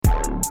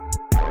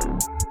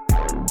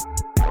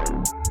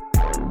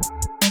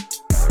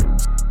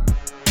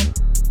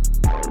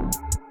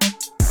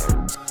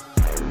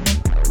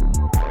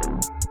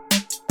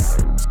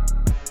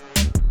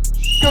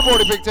Good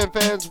morning, Big Ten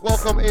fans.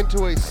 Welcome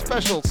into a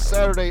special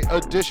Saturday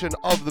edition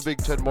of the Big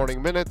Ten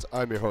Morning Minutes.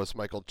 I'm your host,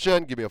 Michael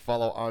Chen. Give me a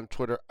follow on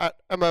Twitter at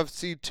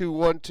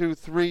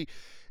MFC2123.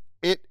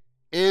 It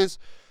is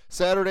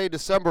Saturday,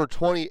 December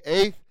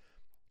 28th,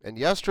 and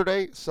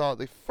yesterday saw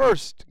the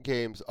first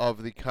games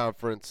of the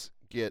conference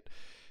get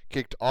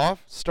kicked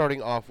off,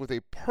 starting off with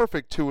a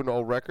perfect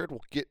 2-0 record.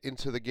 We'll get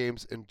into the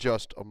games in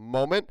just a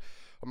moment.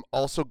 I'm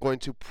also going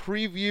to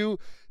preview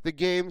the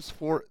games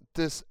for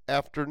this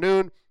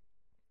afternoon.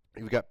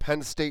 You've got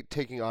Penn State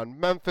taking on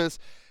Memphis,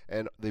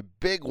 and the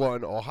big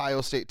one, Ohio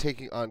State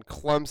taking on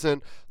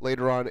Clemson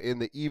later on in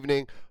the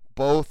evening.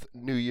 Both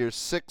New Year's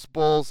Six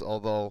Bowls,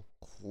 although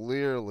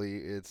clearly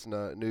it's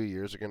not New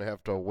Year's. You're going to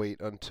have to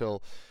wait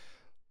until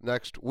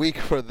next week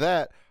for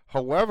that.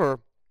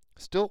 However,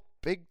 still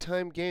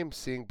big-time games,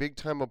 seeing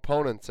big-time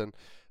opponents, and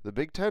the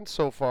Big Ten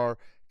so far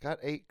got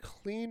a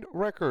clean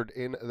record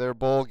in their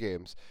bowl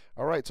games.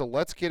 All right, so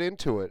let's get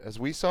into it. As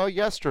we saw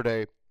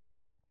yesterday,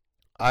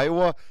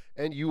 Iowa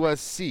and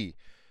USC.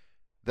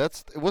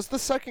 It was the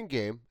second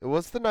game. It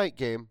was the night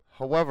game.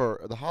 However,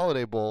 the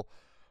Holiday Bowl.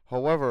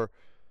 However,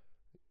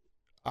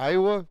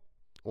 Iowa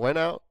went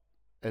out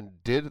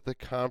and did the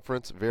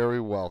conference very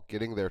well,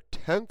 getting their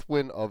 10th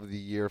win of the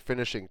year,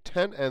 finishing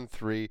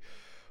 10-3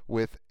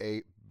 with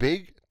a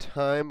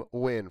big-time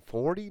win,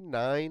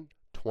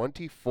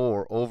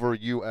 49-24 over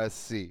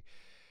USC.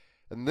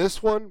 And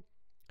this one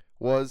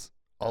was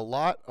a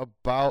lot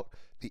about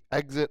the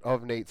exit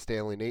of Nate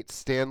Stanley. Nate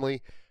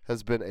Stanley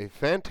has been a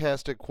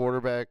fantastic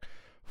quarterback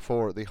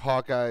for the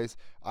Hawkeyes.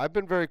 I've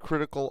been very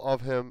critical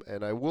of him,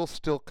 and I will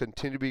still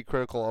continue to be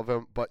critical of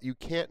him, but you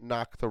can't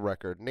knock the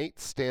record.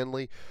 Nate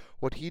Stanley,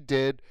 what he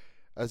did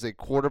as a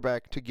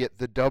quarterback to get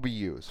the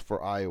W's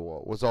for Iowa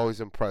was always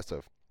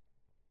impressive.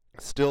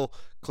 Still,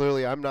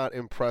 clearly, I'm not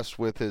impressed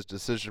with his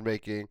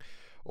decision-making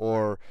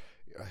or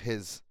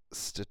his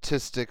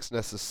statistics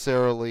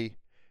necessarily.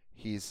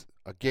 He's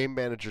a game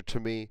manager to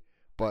me,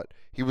 but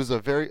he was a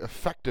very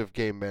effective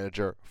game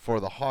manager for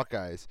the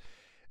Hawkeyes.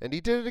 And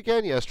he did it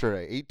again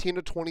yesterday.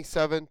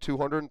 18-27,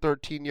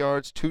 213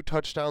 yards, 2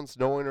 touchdowns,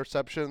 no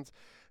interceptions.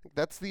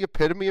 That's the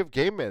epitome of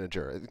game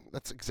manager.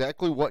 That's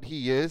exactly what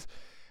he is.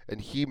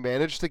 And he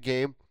managed the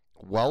game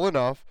well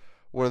enough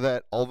where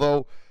that,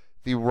 although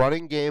the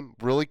running game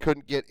really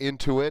couldn't get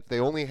into it, they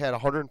only had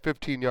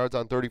 115 yards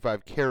on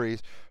 35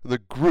 carries. The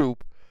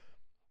group,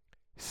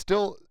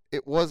 still,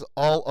 it was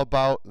all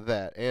about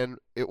that. And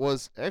it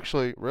was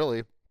actually, really,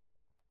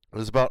 it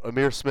was about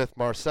Ihmir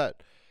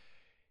Smith-Marsette.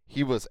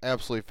 He was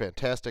absolutely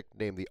fantastic,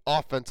 named the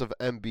offensive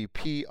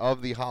MVP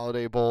of the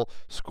Holiday Bowl,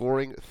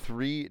 scoring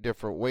 3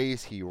 different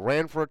ways. He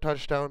ran for a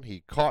touchdown,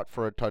 he caught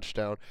for a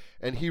touchdown,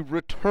 and he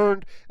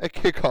returned a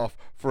kickoff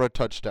for a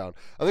touchdown.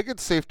 I think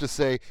it's safe to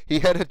say he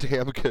had a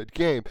damn good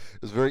game.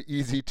 It was very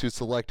easy to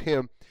select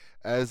him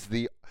as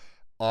the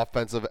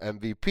offensive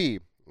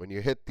MVP. When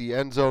you hit the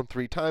end zone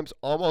 3 times,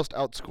 almost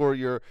outscore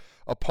your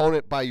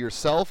opponent by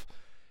yourself,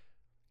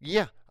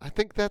 yeah, I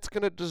think that's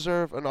going to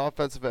deserve an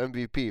offensive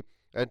MVP.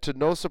 And to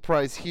no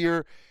surprise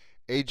here,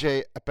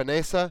 A.J.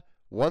 Epinesa,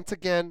 once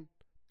again,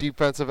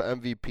 defensive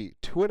MVP.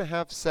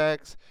 2.5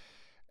 sacks,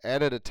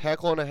 added a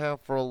tackle and a half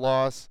for a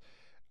loss,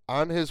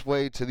 on his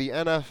way to the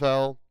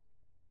NFL.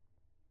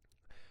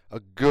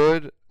 A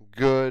good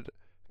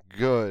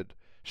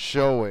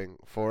showing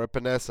for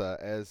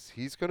Epinesa, as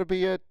he's going to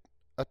be a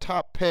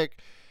top pick.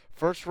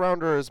 First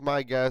rounder is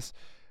my guess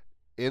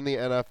in the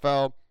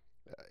NFL.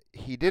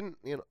 He didn't,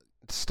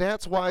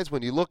 stats-wise,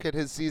 when you look at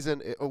his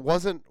season, it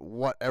wasn't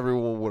what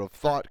everyone would have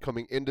thought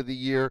coming into the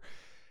year.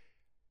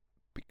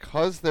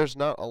 Because there's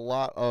not a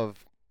lot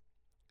of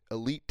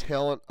elite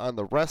talent on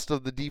the rest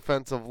of the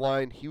defensive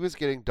line, he was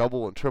getting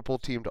double and triple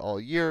teamed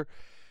all year.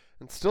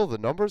 And still, the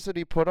numbers that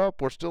he put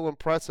up were still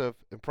impressive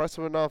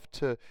enough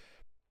to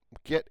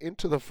get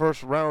into the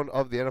first round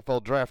of the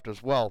NFL draft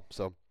as well.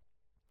 So,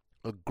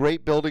 a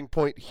great building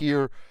point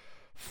here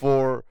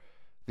for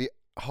the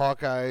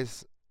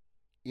Hawkeyes.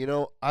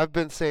 I've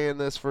been saying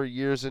this for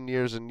years and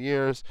years and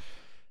years,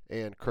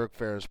 and Kirk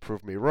Ferentz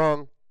proved me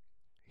wrong.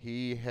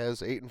 He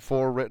has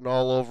 8-4 written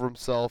all over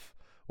himself.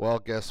 Well,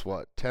 guess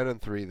what?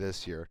 10-3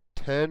 this year.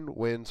 10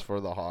 wins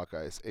for the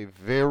Hawkeyes. A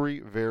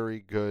very,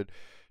 very good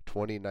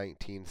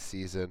 2019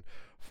 season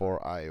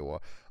for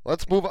Iowa.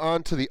 Let's move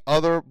on to the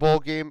other bowl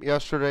game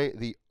yesterday,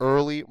 the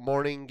early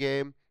morning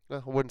game.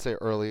 I wouldn't say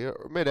early,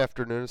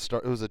 mid-afternoon.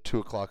 It was a 2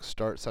 o'clock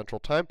start Central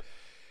Time.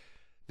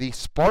 The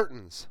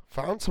Spartans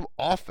found some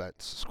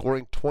offense,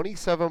 scoring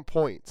 27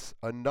 points,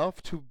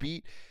 enough to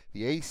beat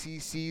the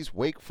ACC's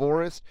Wake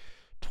Forest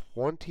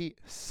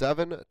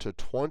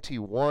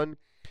 27-21.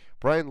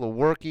 Brian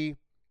Lewerke,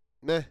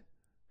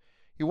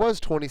 he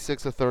was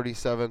 26 of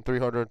 37,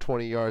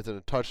 320 yards and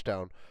a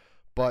touchdown,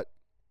 but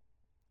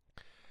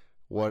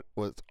what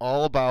was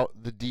all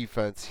about the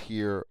defense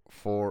here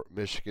for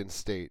Michigan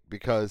State,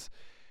 because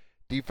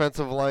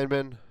defensive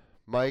lineman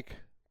Mike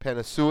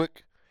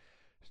Panasiuk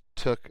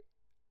took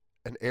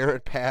an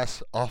errant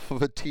pass off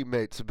of a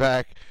teammate's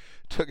back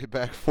took it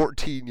back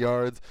 14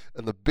 yards,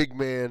 and the big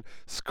man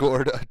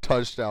scored a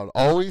touchdown.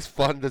 Always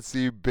fun to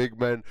see big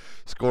men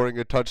scoring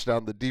a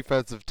touchdown. The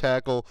defensive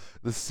tackle,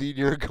 the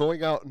senior,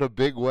 going out in a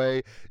big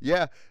way.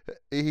 Yeah,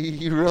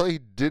 he really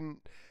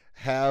didn't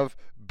have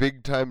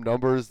big-time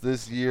numbers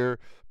this year,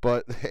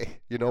 but hey,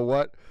 you know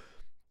what?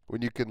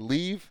 When you can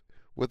leave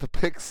with a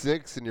pick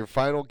six in your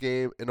final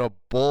game in a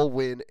bowl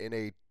win in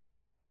a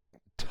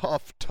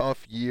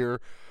tough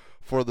year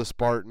for the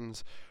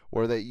Spartans,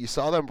 where you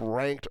saw them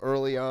ranked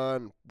early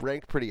on,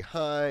 ranked pretty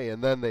high,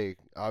 and then they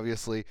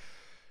obviously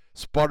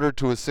sputtered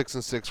to a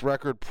 6-6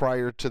 record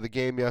prior to the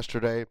game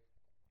yesterday,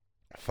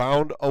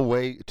 found a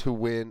way to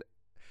win.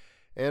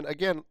 And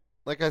again,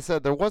 like I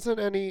said, there wasn't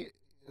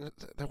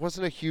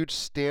a huge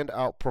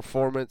standout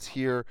performance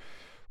here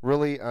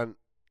really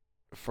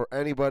for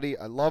anybody.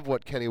 I love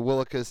what Kenny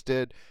Willekes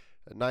did,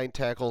 9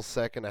 tackles,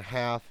 sack and a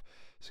half.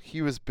 So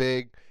he was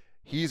big.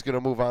 He's going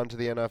to move on to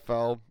the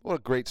NFL. What a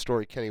great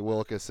story Kenny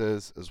Willekes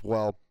is as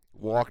well.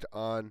 Walked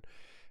on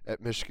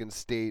at Michigan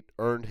State,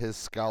 earned his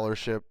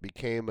scholarship,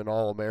 became an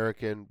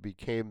All-American,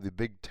 became the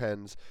Big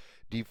Ten's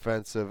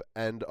defensive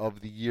end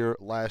of the year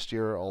last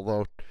year,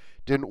 although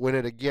didn't win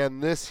it again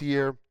this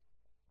year.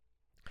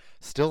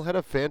 Still had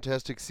a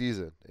fantastic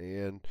season.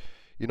 And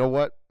you know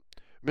what?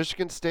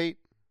 Michigan State,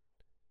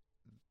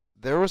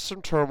 there was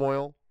some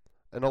turmoil,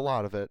 and a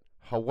lot of it.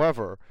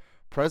 However,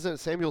 President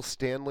Samuel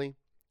Stanley,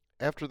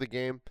 after the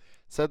game,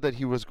 said that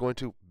he was going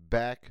to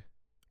back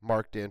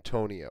Mark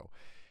Dantonio.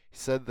 He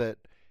said that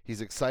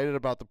he's excited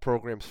about the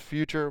program's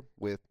future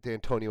with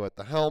Dantonio at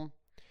the helm.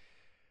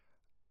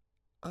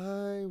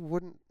 I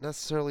wouldn't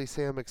necessarily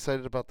say I'm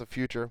excited about the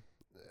future.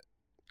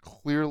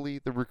 Clearly,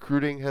 the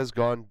recruiting has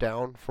gone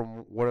down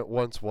from what it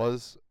once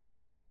was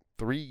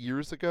 3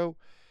 years ago.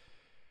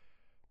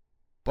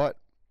 But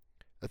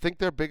I think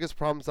their biggest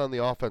problem is on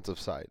the offensive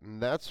side,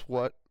 and that's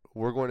what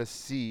we're going to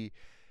see.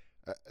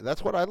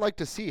 That's what I'd like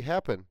to see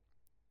happen,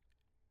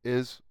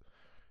 is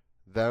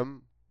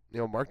them,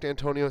 Mark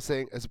Dantonio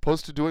saying, as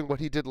opposed to doing what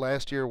he did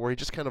last year where he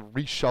just kind of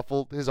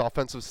reshuffled his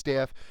offensive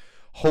staff,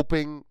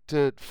 hoping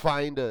to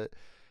find a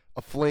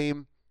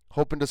flame,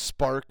 hoping to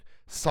spark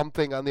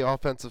something on the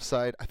offensive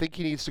side. I think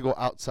he needs to go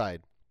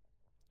outside.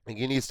 I think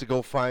he needs to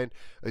go find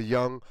a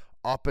young,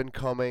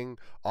 up-and-coming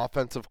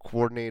offensive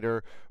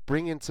coordinator,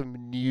 bring in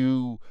some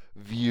new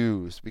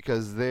views,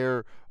 because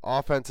their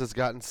offense has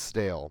gotten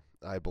stale,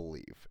 I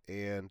believe.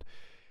 And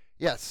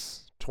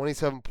yes,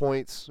 27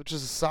 points, which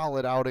is a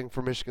solid outing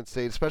for Michigan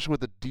State, especially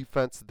with the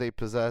defense that they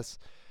possess.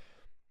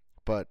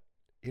 But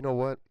you know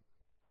what?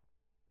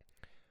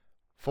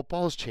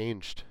 Football has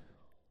changed.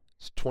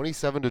 It's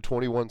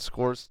 27-21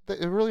 scores.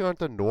 They really aren't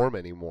the norm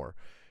anymore.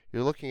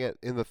 You're looking at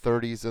in the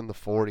 30s and the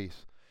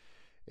 40s.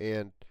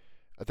 And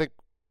I think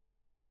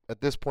at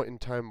this point in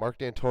time, Mark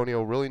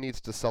Dantonio really needs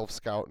to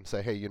self-scout and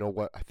say, hey, you know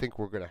what? I think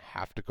we're going to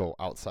have to go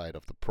outside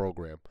of the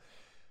program,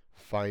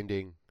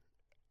 finding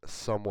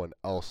someone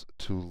else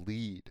to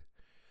lead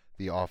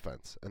the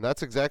offense. And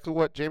that's exactly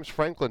what James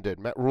Franklin did.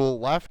 Matt Rhule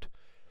left,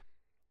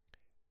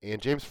 and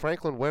James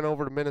Franklin went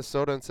over to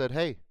Minnesota and said,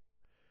 hey,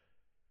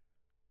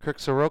 Kirk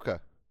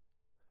Soroka,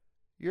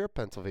 you're a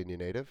Pennsylvania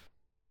native.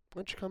 Why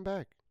don't you come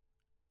back?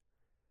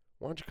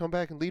 Why don't you come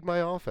back and lead my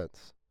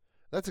offense?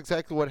 That's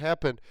exactly what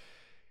happened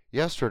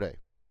yesterday.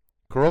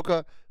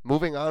 Soroka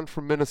moving on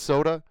from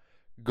Minnesota,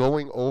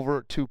 going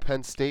over to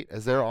Penn State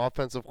as their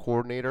offensive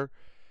coordinator.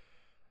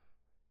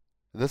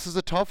 This is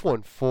a tough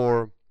one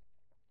for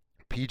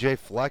PJ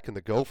Fleck and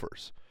the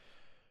Gophers,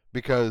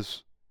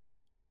 because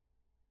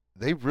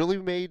they really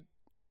made,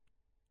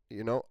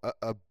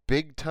 a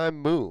big-time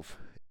move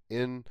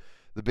in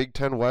the Big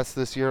Ten West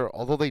this year.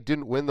 Although they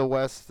didn't win the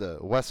West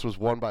was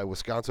won by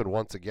Wisconsin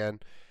once again.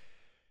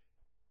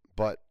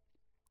 But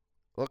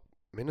look,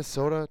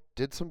 Minnesota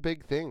did some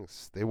big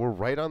things. They were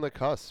right on the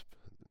cusp.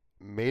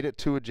 Made it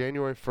to a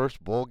January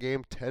 1st bowl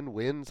game, 10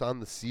 wins on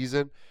the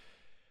season.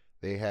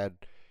 They had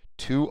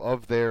 2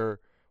 of their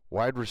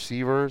wide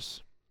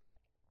receivers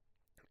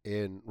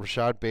in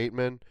Rashad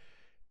Bateman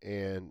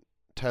and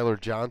Tyler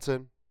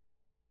Johnson,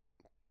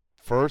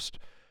 first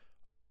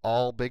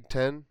all Big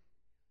Ten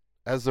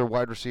as their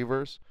wide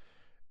receivers.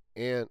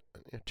 And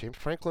James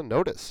Franklin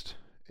noticed.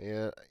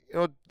 And,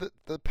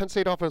 the Penn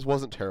State offense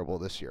wasn't terrible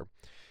this year.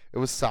 It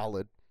was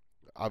solid.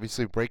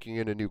 Obviously, breaking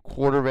in a new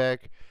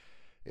quarterback.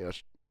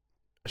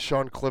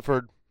 Sean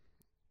Clifford,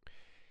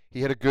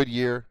 he had a good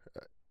year.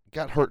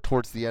 Got hurt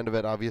towards the end of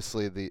it.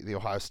 Obviously, the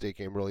Ohio State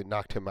game really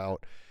knocked him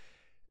out.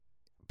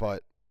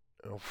 But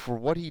for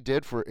what he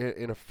did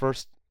in a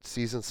first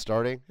season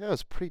starting, it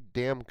was pretty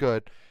damn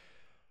good.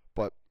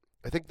 But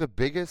I think the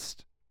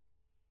biggest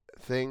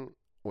thing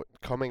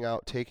coming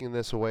out, taking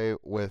this away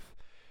with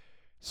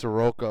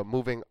Soroka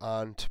moving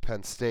on to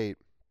Penn State,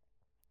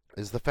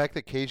 is the fact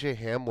that KJ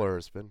Hamler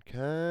has been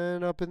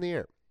kind of up in the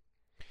air.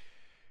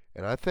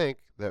 And I think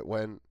that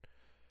when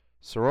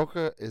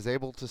Soroka is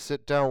able to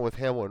sit down with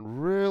Hamler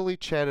and really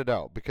chat it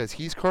out, because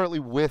he's currently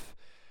with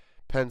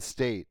Penn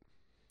State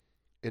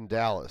in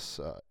Dallas.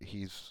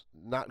 He's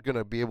not going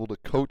to be able to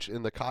coach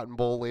in the Cotton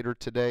Bowl later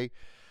today.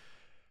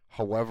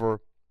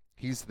 However,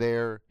 He's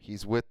there.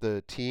 He's with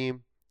the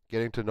team,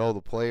 getting to know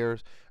the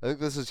players. I think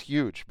this is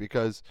huge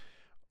because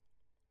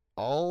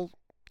all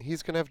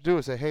he's going to have to do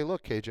is say, hey,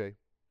 look, KJ,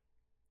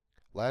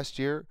 last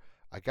year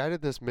I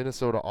guided this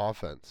Minnesota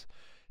offense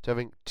to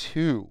having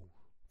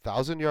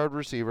 2,000-yard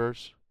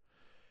receivers.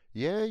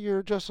 Yeah,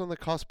 you're just on the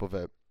cusp of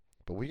it,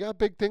 but we got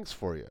big things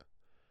for you.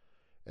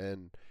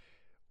 And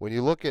when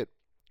you look at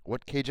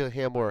what KJ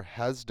Hamler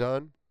has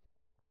done,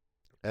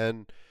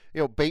 and,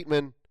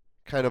 Bateman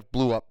kind of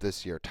blew up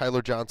this year.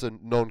 Tyler Johnson,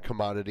 known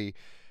commodity.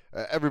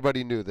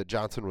 Everybody knew that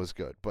Johnson was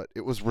good, but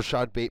it was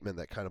Rashad Bateman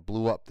that kind of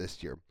blew up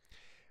this year.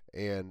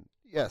 And,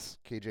 yes,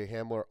 KJ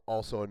Hamler,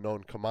 also a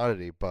known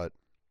commodity, but,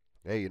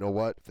 hey, you know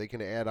what? If they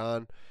can add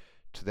on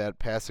to that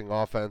passing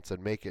offense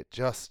and make it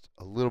just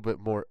a little bit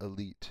more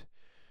elite.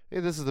 Hey,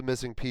 this is the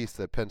missing piece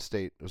that Penn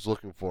State was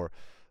looking for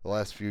the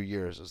last few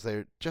years, is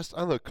they're just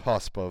on the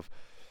cusp of,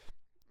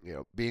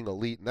 being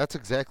elite. And that's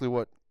exactly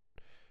what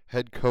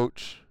head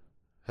coach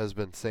has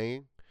been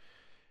saying.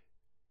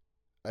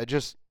 I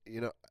just,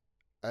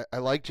 I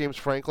like James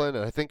Franklin,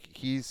 and I think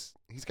he's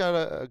got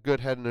a good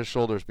head on his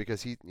shoulders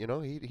because he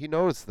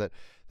knows that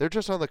they're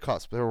just on the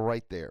cusp. They're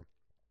right there.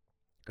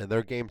 And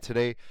their game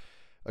today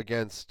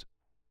against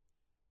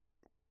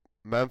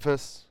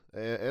Memphis,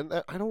 and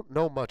I don't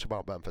know much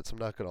about Memphis, I'm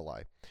not going to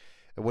lie.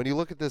 And when you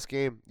look at this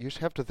game, you just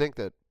have to think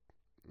that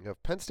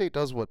if Penn State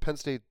does what Penn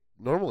State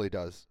normally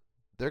does,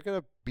 they're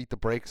going to beat the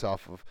brakes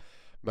off of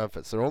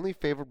Memphis. They're only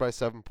favored by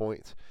 7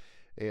 points,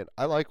 and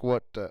I like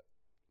the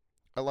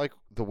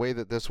way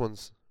that this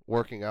one's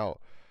working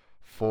out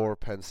for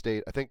Penn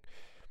State. I think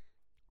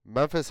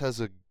Memphis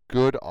has a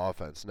good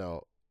offense.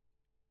 Now,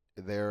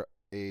 they're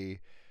a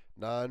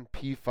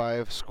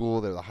non-P5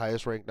 school. They're the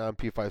highest ranked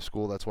non-P5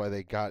 school. That's why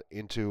they got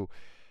into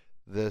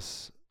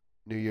this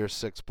New Year's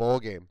Six bowl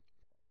game.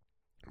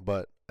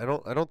 But I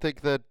don't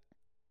think that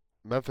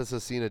Memphis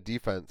has seen a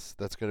defense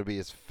that's going to be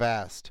as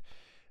fast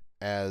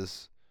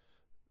as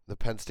the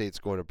Penn State's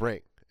going to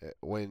bring.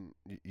 When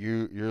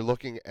you're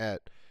looking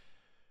at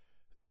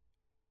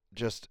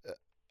just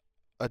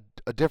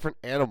a different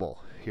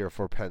animal here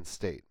for Penn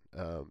State.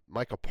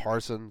 Micah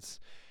Parsons,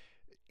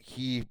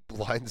 he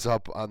lines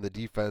up on the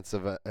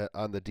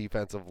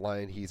defensive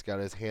line. He's got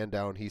his hand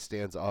down. He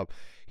stands up.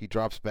 He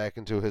drops back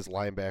into his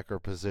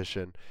linebacker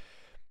position.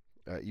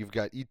 You've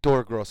got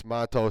Yetur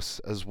Gross-Matos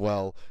as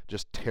well,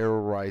 just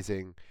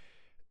terrorizing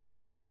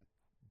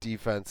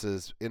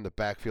defenses in the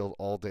backfield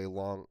all day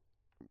long.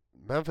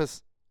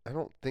 Memphis, I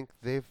don't think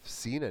they've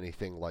seen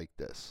anything like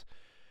this.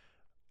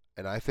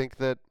 And I think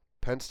that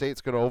Penn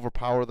State's going to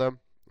overpower them.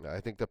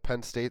 I think that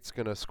Penn State's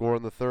going to score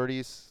in the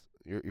 30s.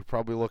 You're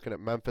probably looking at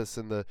Memphis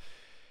in the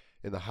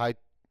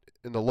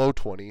low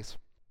 20s.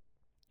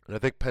 And I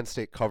think Penn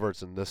State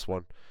covers in this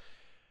one.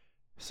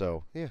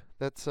 So, yeah,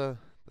 that's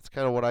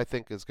kind of what I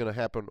think is going to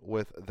happen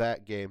with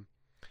that game.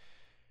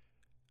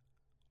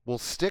 We'll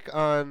stick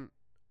on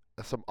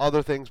some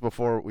other things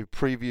before we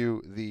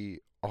preview the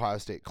Ohio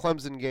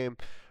State-Clemson game.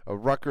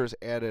 Rutgers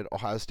added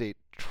Ohio State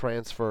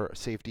transfer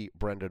safety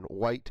Brendan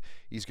White.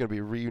 He's going to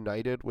be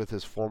reunited with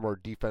his former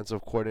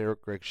defensive coordinator,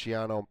 Greg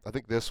Schiano. I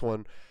think this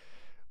one,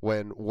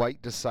 when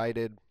White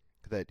decided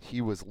that he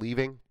was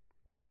leaving,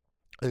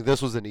 I think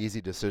this was an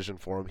easy decision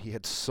for him. He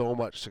had so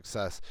much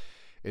success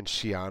in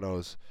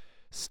Schiano's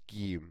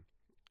scheme.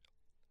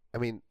 I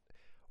mean,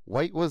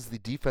 White was the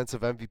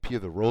defensive MVP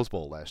of the Rose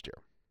Bowl last year.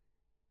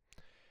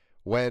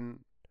 When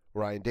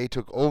Ryan Day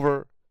took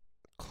over,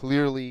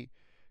 clearly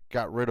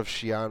got rid of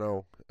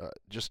Schiano,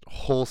 just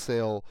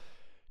wholesale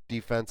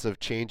defensive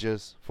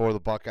changes for the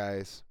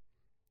Buckeyes.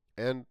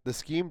 And the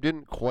scheme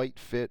didn't quite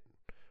fit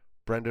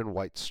Brendan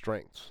White's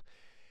strengths.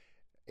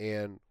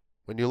 And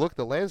when you look at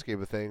the landscape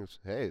of things,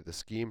 hey, the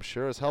scheme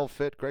sure as hell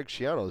fit Greg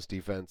Schiano's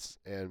defense.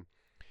 And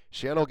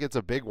Schiano gets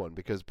a big one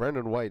because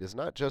Brendan White is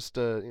not just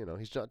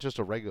he's not just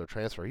a regular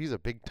transfer. He's a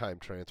big-time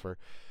transfer.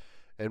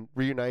 And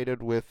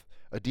reunited with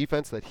a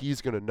defense that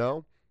he's going to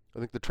know, I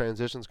think the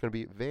transition is going to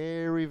be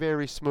very,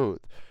 very smooth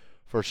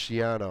for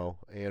Schiano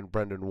and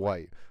Brendan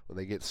White when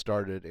they get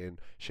started in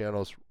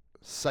Schiano's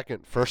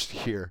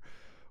first year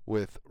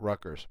with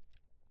Rutgers.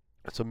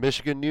 Some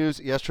Michigan news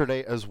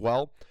yesterday as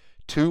well.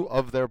 Two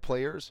of their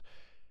players,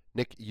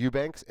 Nick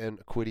Eubanks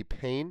and Kwity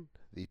Paye,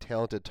 the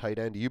talented tight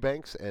end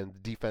Eubanks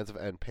and defensive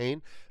end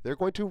Paye, they're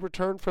going to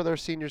return for their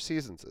senior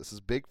seasons. This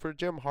is big for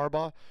Jim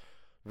Harbaugh.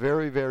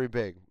 Very, very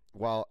big.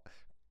 While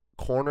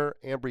corner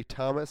Ambry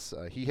Thomas,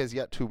 he has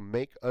yet to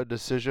make a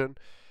decision.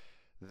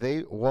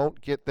 They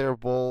won't get their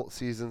bowl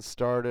season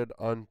started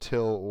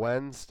until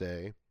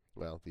Wednesday.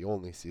 Well, the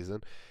only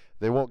season.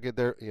 They won't get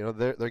their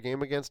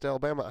game against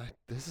Alabama.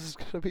 This is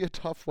going to be a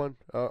tough one,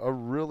 a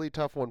really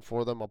tough one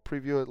for them. I'll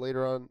preview it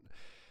later on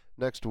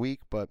next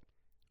week, but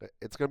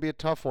it's going to be a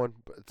tough one.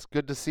 But it's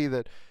good to see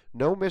that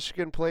no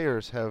Michigan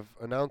players have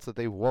announced that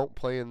they won't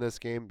play in this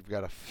game. We've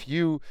got a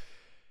few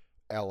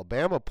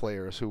Alabama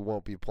players who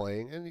won't be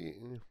playing,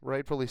 and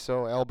rightfully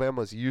so.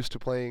 Alabama's used to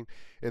playing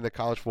in the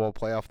college football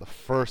playoff, the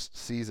first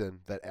season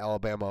that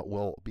Alabama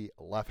will be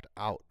left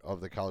out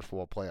of the college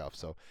football playoff.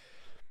 So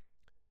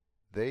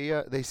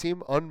they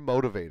seem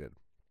unmotivated.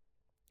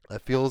 I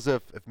feel as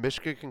if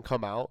Michigan can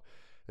come out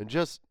and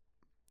just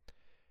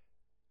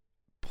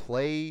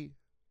play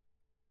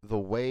the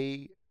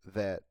way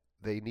that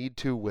they need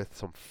to with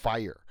some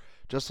fire,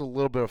 just a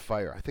little bit of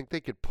fire, I think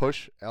they could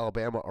push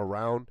Alabama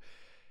around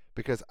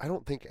because I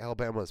don't think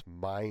Alabama's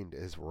mind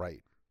is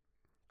right.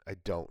 I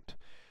don't.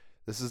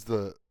 This is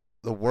the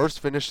worst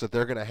finish that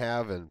they're going to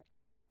have in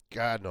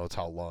God knows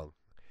how long.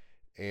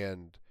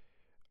 And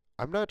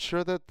I'm not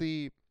sure that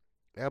the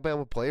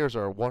Alabama players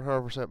are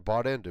 100%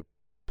 bought into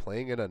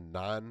playing in a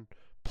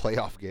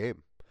non-playoff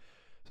game.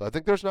 So I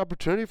think there's an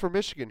opportunity for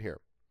Michigan here.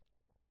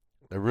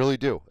 I really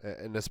do.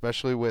 And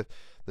especially with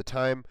the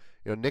time,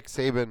 Nick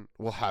Saban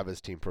will have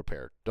his team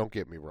prepared. Don't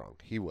get me wrong.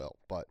 He will.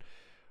 But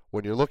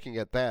when you're looking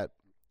at that,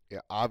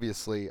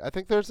 obviously, I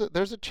think there's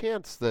a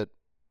chance that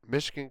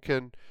Michigan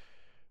can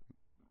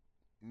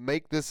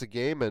make this a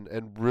game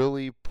and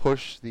really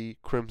push the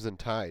Crimson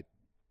Tide.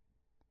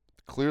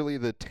 Clearly,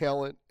 the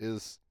talent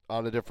is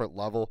on a different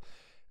level.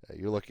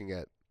 You're looking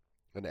at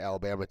an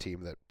Alabama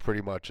team that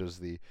pretty much is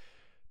the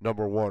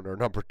number 1 or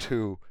number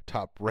 2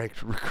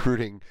 top-ranked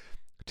recruiting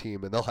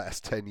team in the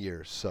last 10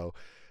 years. So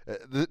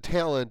the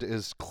talent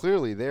is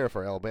clearly there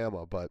for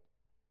Alabama, but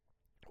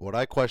what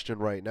I question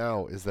right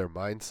now is their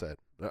mindset.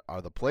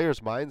 Are the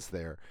players' minds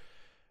there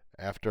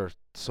after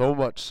so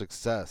much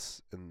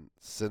success and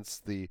since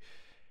the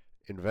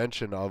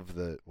invention of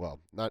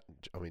not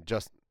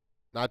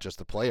just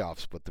the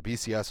playoffs, but the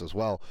BCS as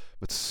well,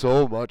 but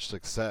so much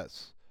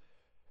success.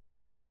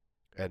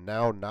 And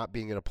now not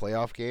being in a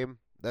playoff game,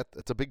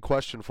 that's a big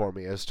question for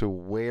me as to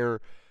where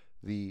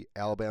the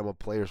Alabama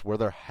players, where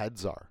their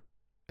heads are,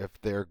 if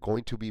they're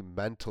going to be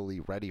mentally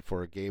ready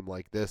for a game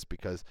like this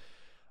because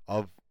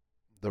of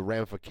the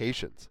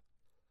ramifications.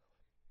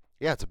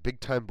 Yeah, it's a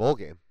big-time bowl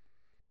game,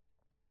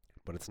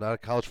 but it's not a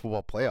college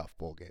football playoff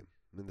bowl game.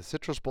 I mean, the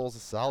Citrus Bowl is a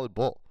solid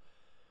bowl,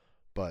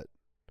 but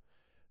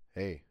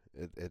hey,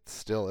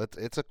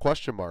 it's a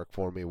question mark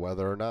for me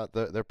whether or not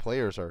their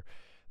players are,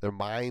 their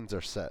minds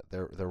are set.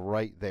 They're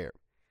right there.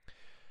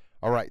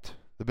 All right,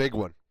 the big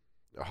one,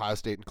 Ohio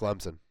State and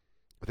Clemson.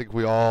 I think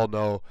we all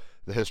know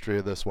the history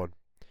of this one.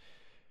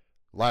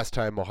 Last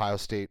time Ohio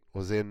State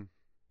was in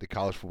the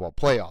college football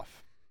playoff,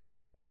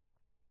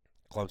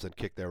 Clemson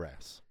kicked their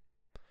ass.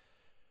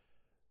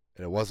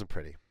 And it wasn't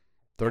pretty.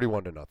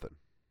 31-0.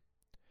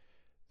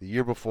 The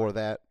year before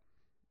that,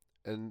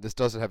 and this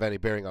doesn't have any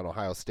bearing on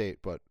Ohio State,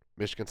 but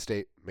Michigan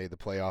State made the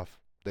playoff.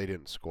 They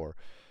didn't score.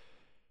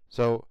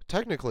 So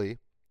technically,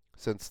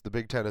 since the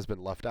Big Ten has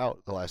been left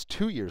out the last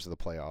 2 years of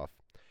the playoff,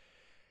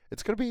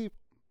 it's going to be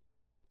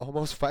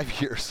almost 5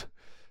 years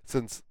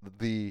since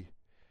the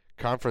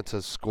conference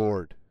has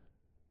scored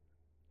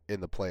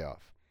in the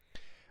playoff.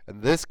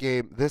 And this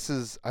game,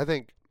 I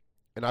think,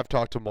 and I've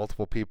talked to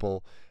multiple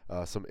people,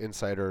 some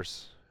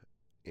insiders,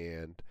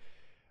 and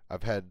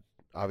I've had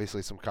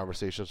obviously some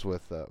conversations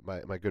with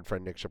my good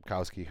friend Nick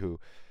Shepkowski, who,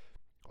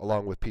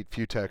 along with Pete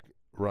Futek,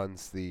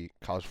 runs the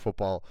College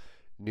Football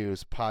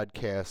News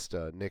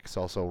podcast. Nick's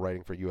also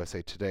writing for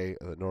USA Today,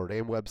 the Notre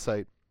Dame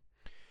website.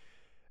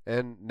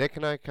 And Nick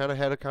and I kind of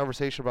had a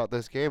conversation about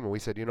this game, and we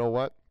said, you know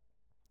what?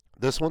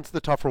 This one's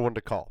the tougher one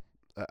to call.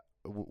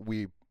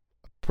 We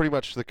pretty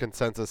much, the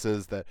consensus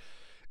is that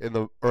in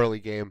the early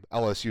game,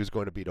 LSU is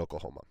going to beat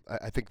Oklahoma.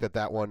 I think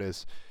that one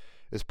is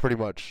pretty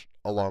much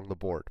along the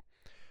board.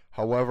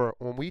 However,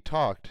 when we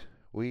talked,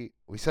 we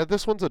said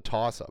this one's a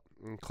toss-up.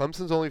 And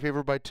Clemson's only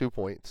favored by 2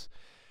 points.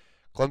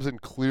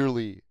 Clemson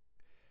clearly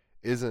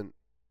isn't,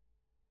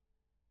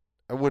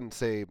 I wouldn't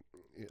say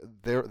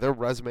their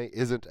resume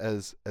isn't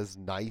as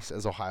nice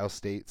as Ohio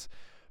State's,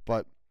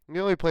 but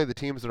you only play the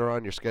teams that are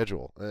on your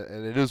schedule,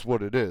 and it is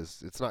what it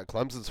is. It's not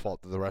Clemson's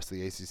fault that the rest of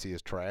the ACC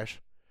is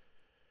trash.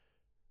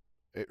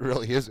 It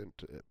really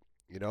isn't.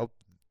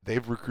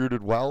 They've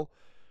recruited well.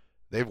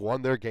 They've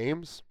won their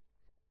games.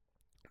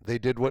 They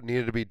did what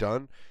needed to be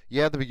done.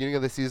 Yeah, at the beginning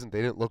of the season,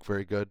 they didn't look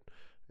very good.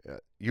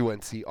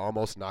 UNC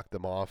almost knocked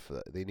them off.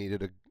 They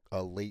needed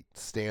a late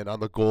stand on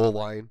the goal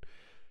line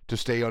to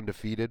stay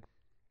undefeated.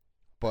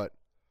 But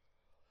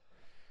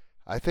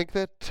I think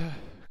that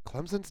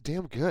Clemson's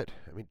damn good.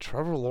 I mean,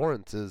 Trevor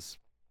Lawrence is,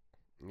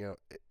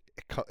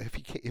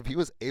 if he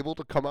was able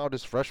to come out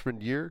his freshman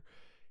year,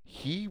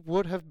 he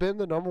would have been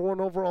the number 1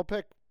 overall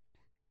pick.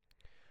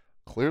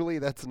 Clearly,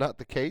 that's not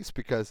the case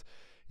because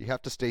you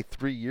have to stay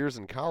 3 years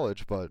in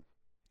college, but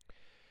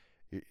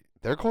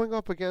they're going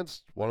up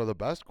against one of the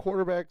best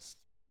quarterbacks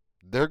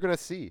they're going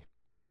to see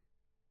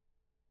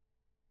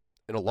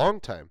in a long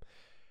time.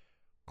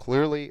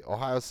 Clearly,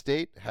 Ohio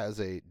State has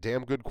a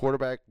damn good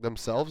quarterback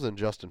themselves in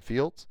Justin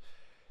Fields,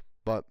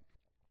 but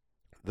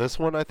this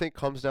one I think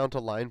comes down to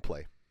line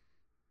play.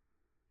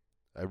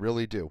 I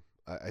really do.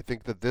 I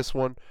think that this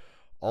one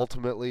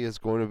ultimately is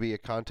going to be a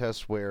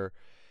contest where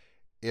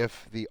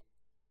if the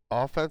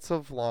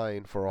offensive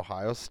line for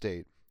Ohio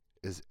State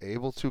is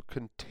able to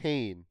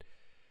contain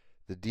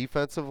the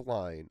defensive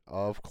line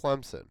of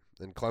Clemson,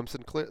 and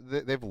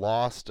Clemson, they've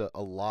lost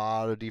a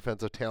lot of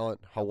defensive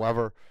talent.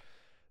 However,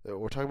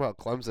 we're talking about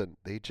Clemson.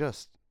 They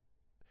just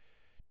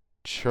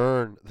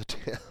churn the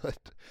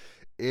talent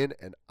in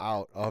and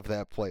out of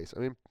that place. I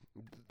mean,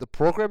 the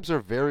programs are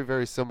very,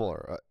 very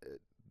similar.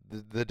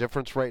 The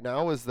difference right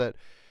now is that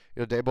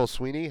Dabo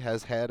Swinney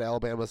has had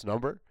Alabama's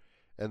number,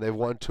 and they've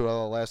won 2 out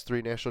of the last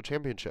 3 national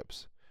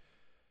championships.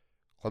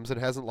 Clemson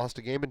hasn't lost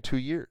a game in 2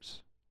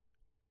 years.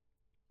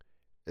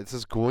 This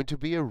is going to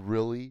be a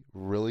really,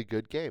 really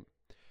good game.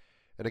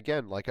 And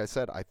again, like I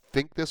said, I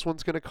think this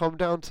one's going to come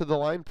down to the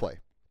line play.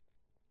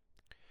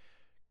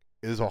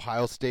 Is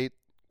Ohio State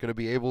going to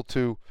be able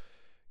to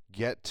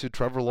get to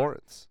Trevor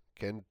Lawrence?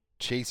 Can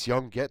Chase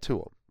Young get to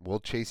him? Will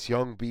Chase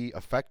Young be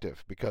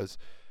effective? Because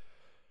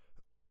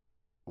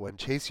when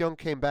Chase Young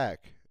came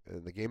back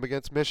in the game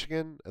against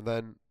Michigan and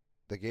then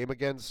the game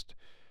against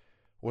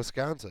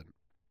Wisconsin,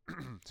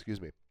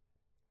 excuse me,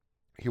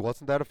 he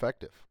wasn't that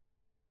effective.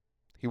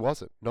 He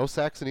wasn't. No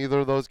sacks in either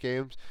of those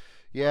games.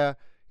 Yeah,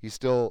 he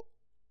still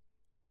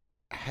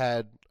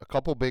had a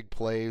couple big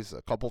plays,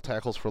 a couple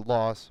tackles for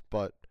loss,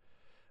 but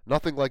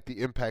nothing like the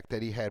impact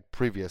that he had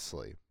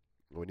previously.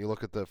 When you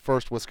look at the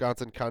first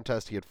Wisconsin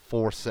contest, he had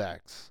 4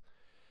 sacks,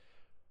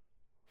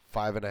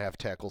 5.5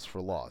 tackles for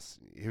loss.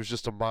 He was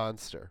just a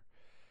monster.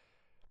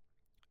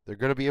 They're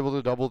going to be able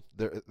to double.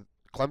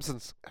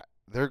 Clemson's.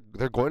 They're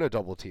going to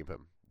double team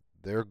him.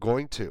 They're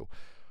going to,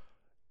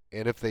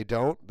 and if they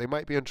don't, they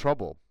might be in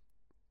trouble.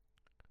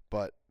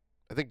 But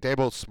I think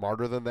Dabo's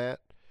smarter than that.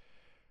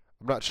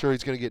 I'm not sure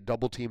he's going to get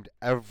double teamed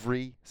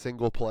every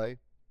single play,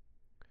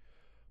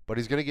 but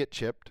he's going to get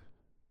chipped.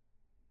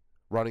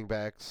 Running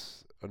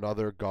backs,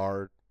 another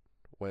guard,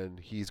 when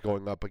he's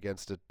going up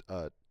against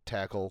a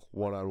tackle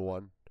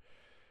one-on-one.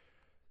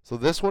 So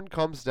this one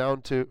comes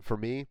down to, for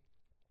me,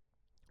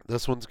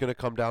 this one's going to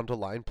come down to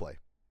line play,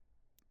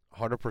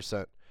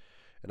 100%.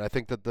 And I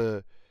think that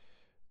the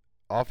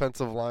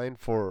offensive line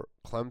for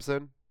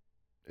Clemson,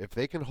 if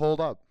they can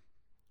hold up,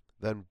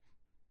 then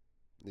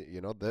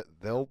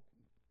they'll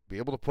be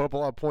able to put up a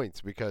lot of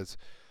points. Because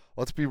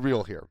let's be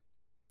real here,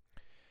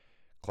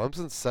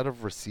 Clemson's set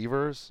of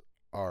receivers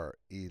are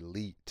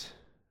elite.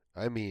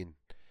 I mean,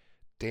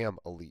 damn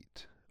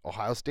elite.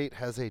 Ohio State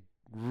has a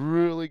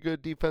really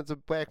good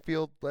defensive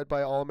backfield led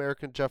by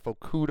All-American Jeff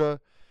Okudah.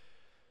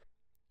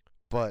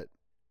 But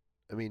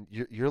I mean,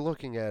 you're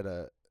looking at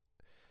a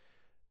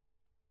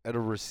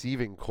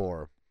receiving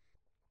core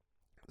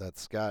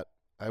that's got,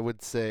 I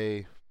would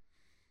say,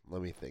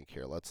 let me think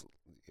here.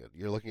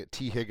 You're looking at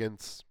T.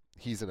 Higgins.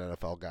 He's an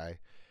NFL guy.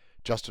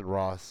 Justin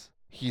Ross.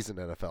 He's an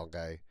NFL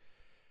guy.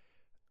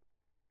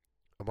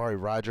 Amari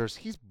Rodgers.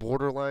 He's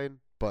borderline,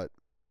 but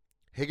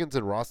Higgins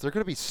and Ross, they're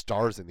going to be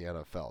stars in the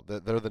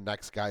NFL. They're the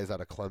next guys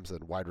out of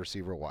Clemson, wide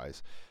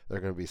receiver-wise.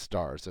 They're going to be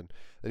stars. And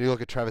then you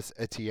look at Travis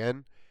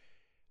Etienne.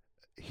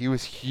 He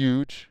was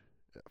huge.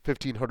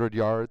 1,500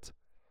 yards.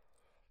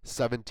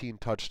 17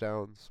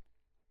 touchdowns.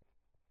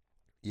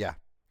 Yeah.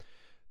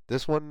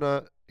 This one,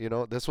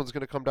 this one's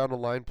going to come down to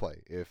line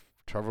play. If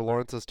Trevor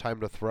Lawrence has time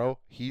to throw,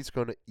 he's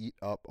going to eat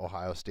up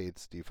Ohio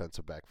State's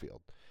defensive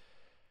backfield.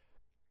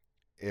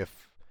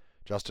 If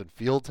Justin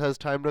Fields has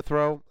time to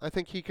throw, I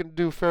think he can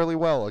do fairly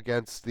well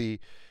against the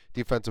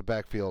defensive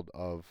backfield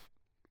of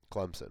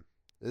Clemson.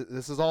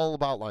 This is all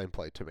about line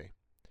play to me.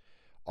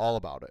 All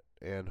about it.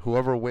 And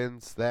whoever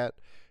wins that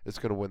is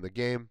going to win the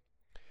game.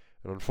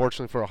 And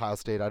unfortunately for Ohio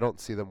State, I don't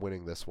see them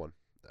winning this one.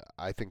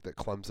 I think that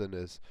Clemson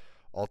is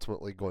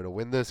ultimately going to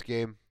win this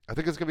game. I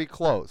think it's going to be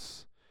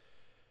close.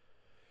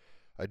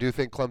 I do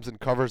think Clemson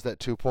covers that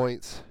 2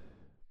 points.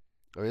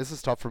 I mean, this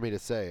is tough for me to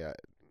say.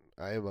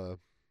 I am a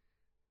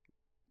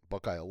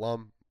Buckeye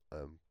alum.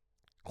 I'm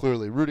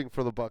clearly rooting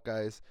for the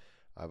Buckeyes.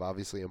 I'm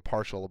obviously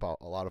impartial about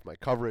a lot of my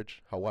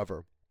coverage.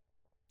 However,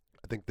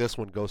 I think this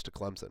one goes to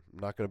Clemson. I'm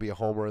not going to be a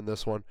homer in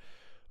this one.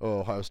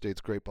 Oh, Ohio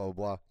State's great, blah, blah,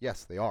 blah.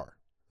 Yes, they are.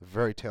 A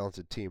very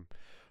talented team.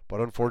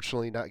 But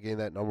unfortunately, not getting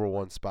that number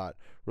 1 spot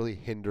really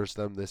hinders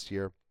them this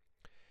year.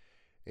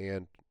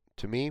 And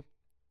to me,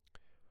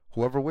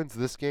 whoever wins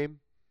this game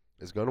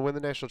is going to win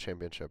the national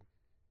championship.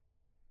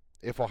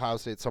 If Ohio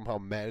State somehow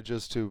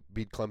manages to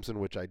beat Clemson,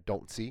 which I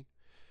don't see,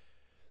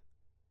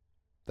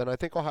 then I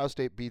think Ohio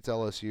State beats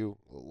LSU.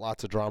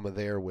 Lots of drama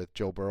there with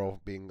Joe Burrow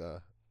being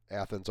a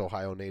Athens,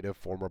 Ohio native,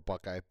 former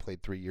Buckeye,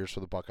 played 3 years for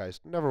the Buckeyes.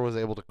 Never was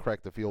able to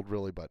crack the field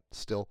really, but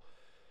still.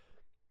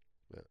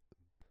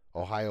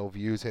 Ohio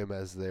views him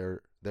as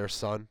their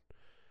son.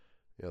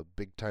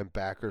 Big time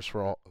backers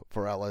for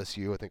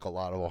LSU. I think a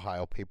lot of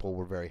Ohio people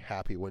were very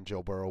happy when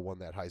Joe Burrow won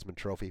that Heisman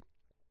Trophy.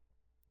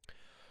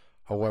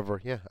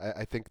 However,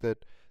 I think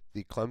that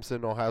the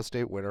Clemson Ohio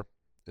State winner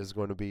is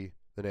going to be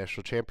the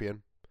national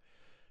champion.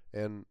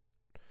 And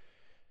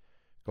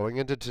going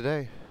into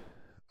today,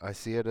 I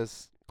see it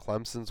as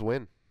Clemson's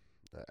win.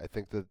 I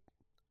think that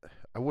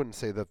I wouldn't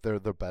say that they're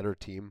the better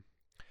team.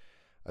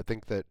 I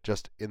think that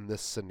just in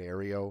this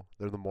scenario,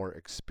 they're the more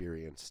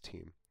experienced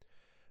team.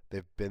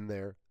 They've been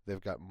there.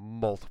 They've got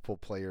multiple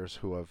players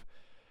who have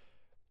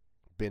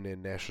been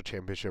in national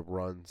championship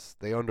runs.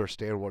 They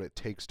understand what it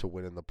takes to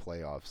win in the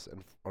playoffs.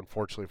 And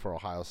unfortunately for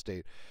Ohio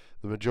State,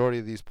 the majority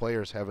of these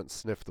players haven't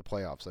sniffed the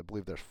playoffs. I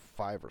believe there's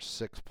 5 or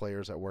 6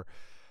 players that were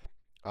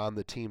on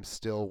the team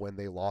still when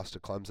they lost to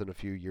Clemson a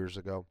few years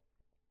ago.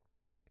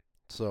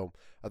 So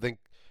I think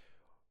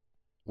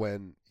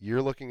when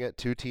you're looking at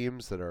two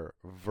teams that are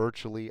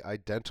virtually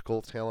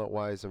identical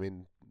talent-wise, I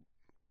mean,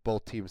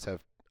 both teams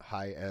have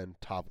high-end,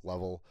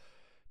 top-level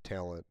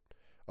talent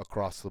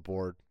across the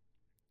board.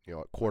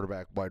 At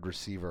quarterback, wide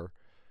receiver,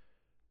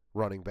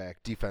 running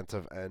back,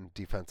 defensive end,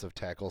 defensive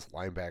tackles,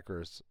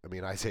 linebackers. I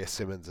mean, Isaiah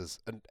Simmons is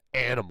an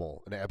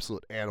animal, an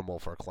absolute animal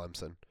for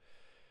Clemson.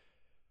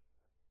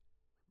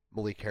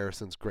 Malik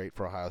Harrison's great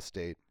for Ohio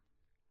State.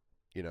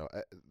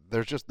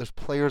 There's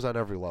players on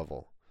every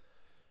level,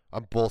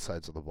 on both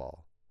sides of the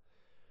ball.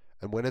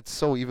 And when it's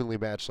so evenly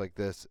matched like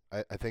this,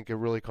 I think it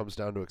really comes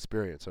down to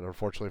experience. And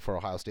unfortunately for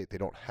Ohio State, they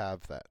don't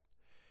have that.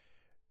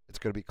 It's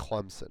going to be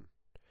Clemson.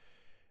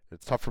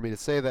 It's tough for me to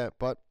say that,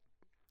 but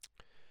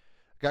I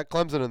got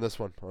Clemson in this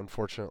one,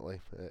 unfortunately.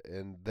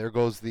 And there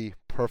goes the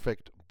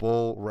perfect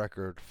bowl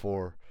record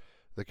for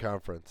the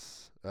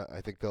conference. I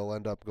think they'll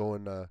end up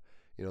going,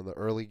 in the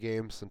early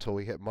games until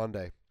we hit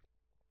Monday.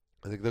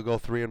 I think they'll go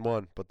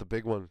 3-1, but the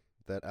big one,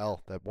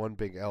 that one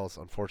big L is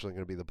unfortunately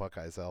going to be the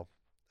Buckeyes L.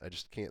 I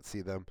just can't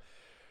see them,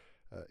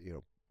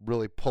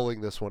 really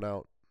pulling this one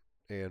out.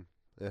 And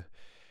it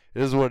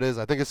is what it is.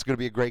 I think it's going to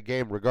be a great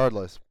game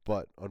regardless,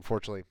 but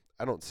unfortunately,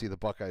 I don't see the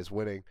Buckeyes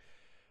winning.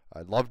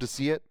 I'd love to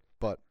see it,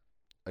 but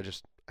I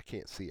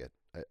can't see it.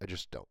 I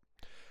just don't.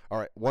 All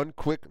right, one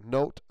quick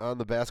note on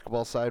the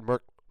basketball side.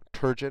 Mark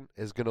Turgeon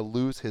is going to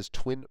lose his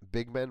twin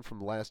big men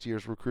from last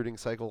year's recruiting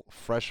cycle,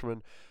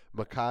 freshman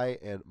Makai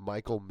and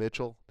Michael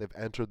Mitchell. They've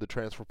entered the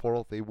transfer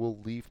portal. They will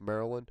leave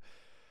Maryland.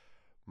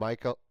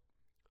 Maki,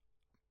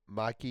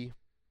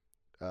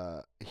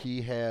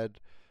 he had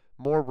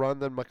more run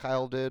than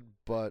Mikhail did,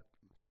 but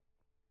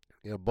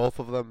both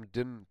of them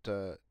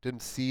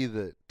didn't see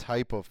the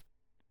type of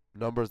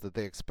numbers that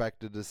they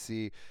expected to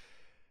see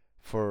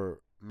for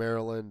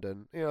Maryland.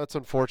 And it's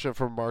unfortunate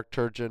for Mark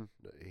Turgeon.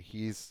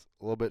 He's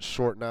a little bit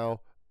short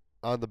now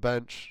on the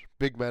bench,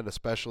 big men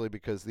especially,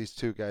 because these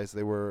two guys,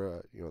 they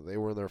were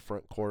in their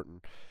front court,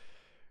 and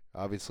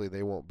obviously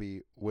they won't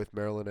be with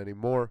Maryland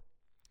anymore.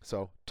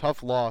 So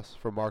tough loss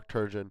for Mark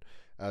Turgeon,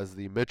 as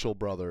the Mitchell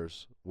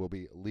brothers will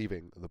be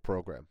leaving the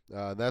program.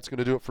 And that's going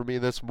to do it for me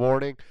this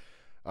morning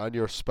on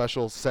your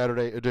special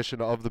Saturday edition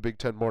of the Big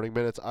Ten Morning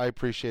Minutes. I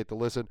appreciate the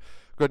listen.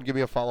 Go ahead and give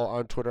me a follow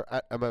on Twitter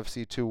at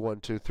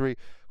MFC2123.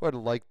 Go ahead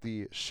and like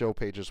the show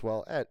page as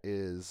well. It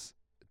is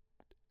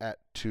at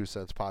 2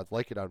 Cents Pods.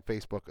 Like it on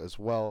Facebook as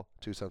well.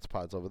 2 Cents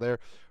Pods over there.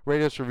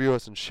 Rate us, review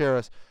us, and share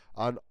us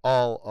on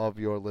all of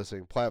your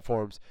listening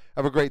platforms.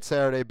 Have a great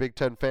Saturday, Big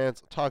Ten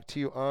fans. Talk to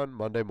you on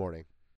Monday morning.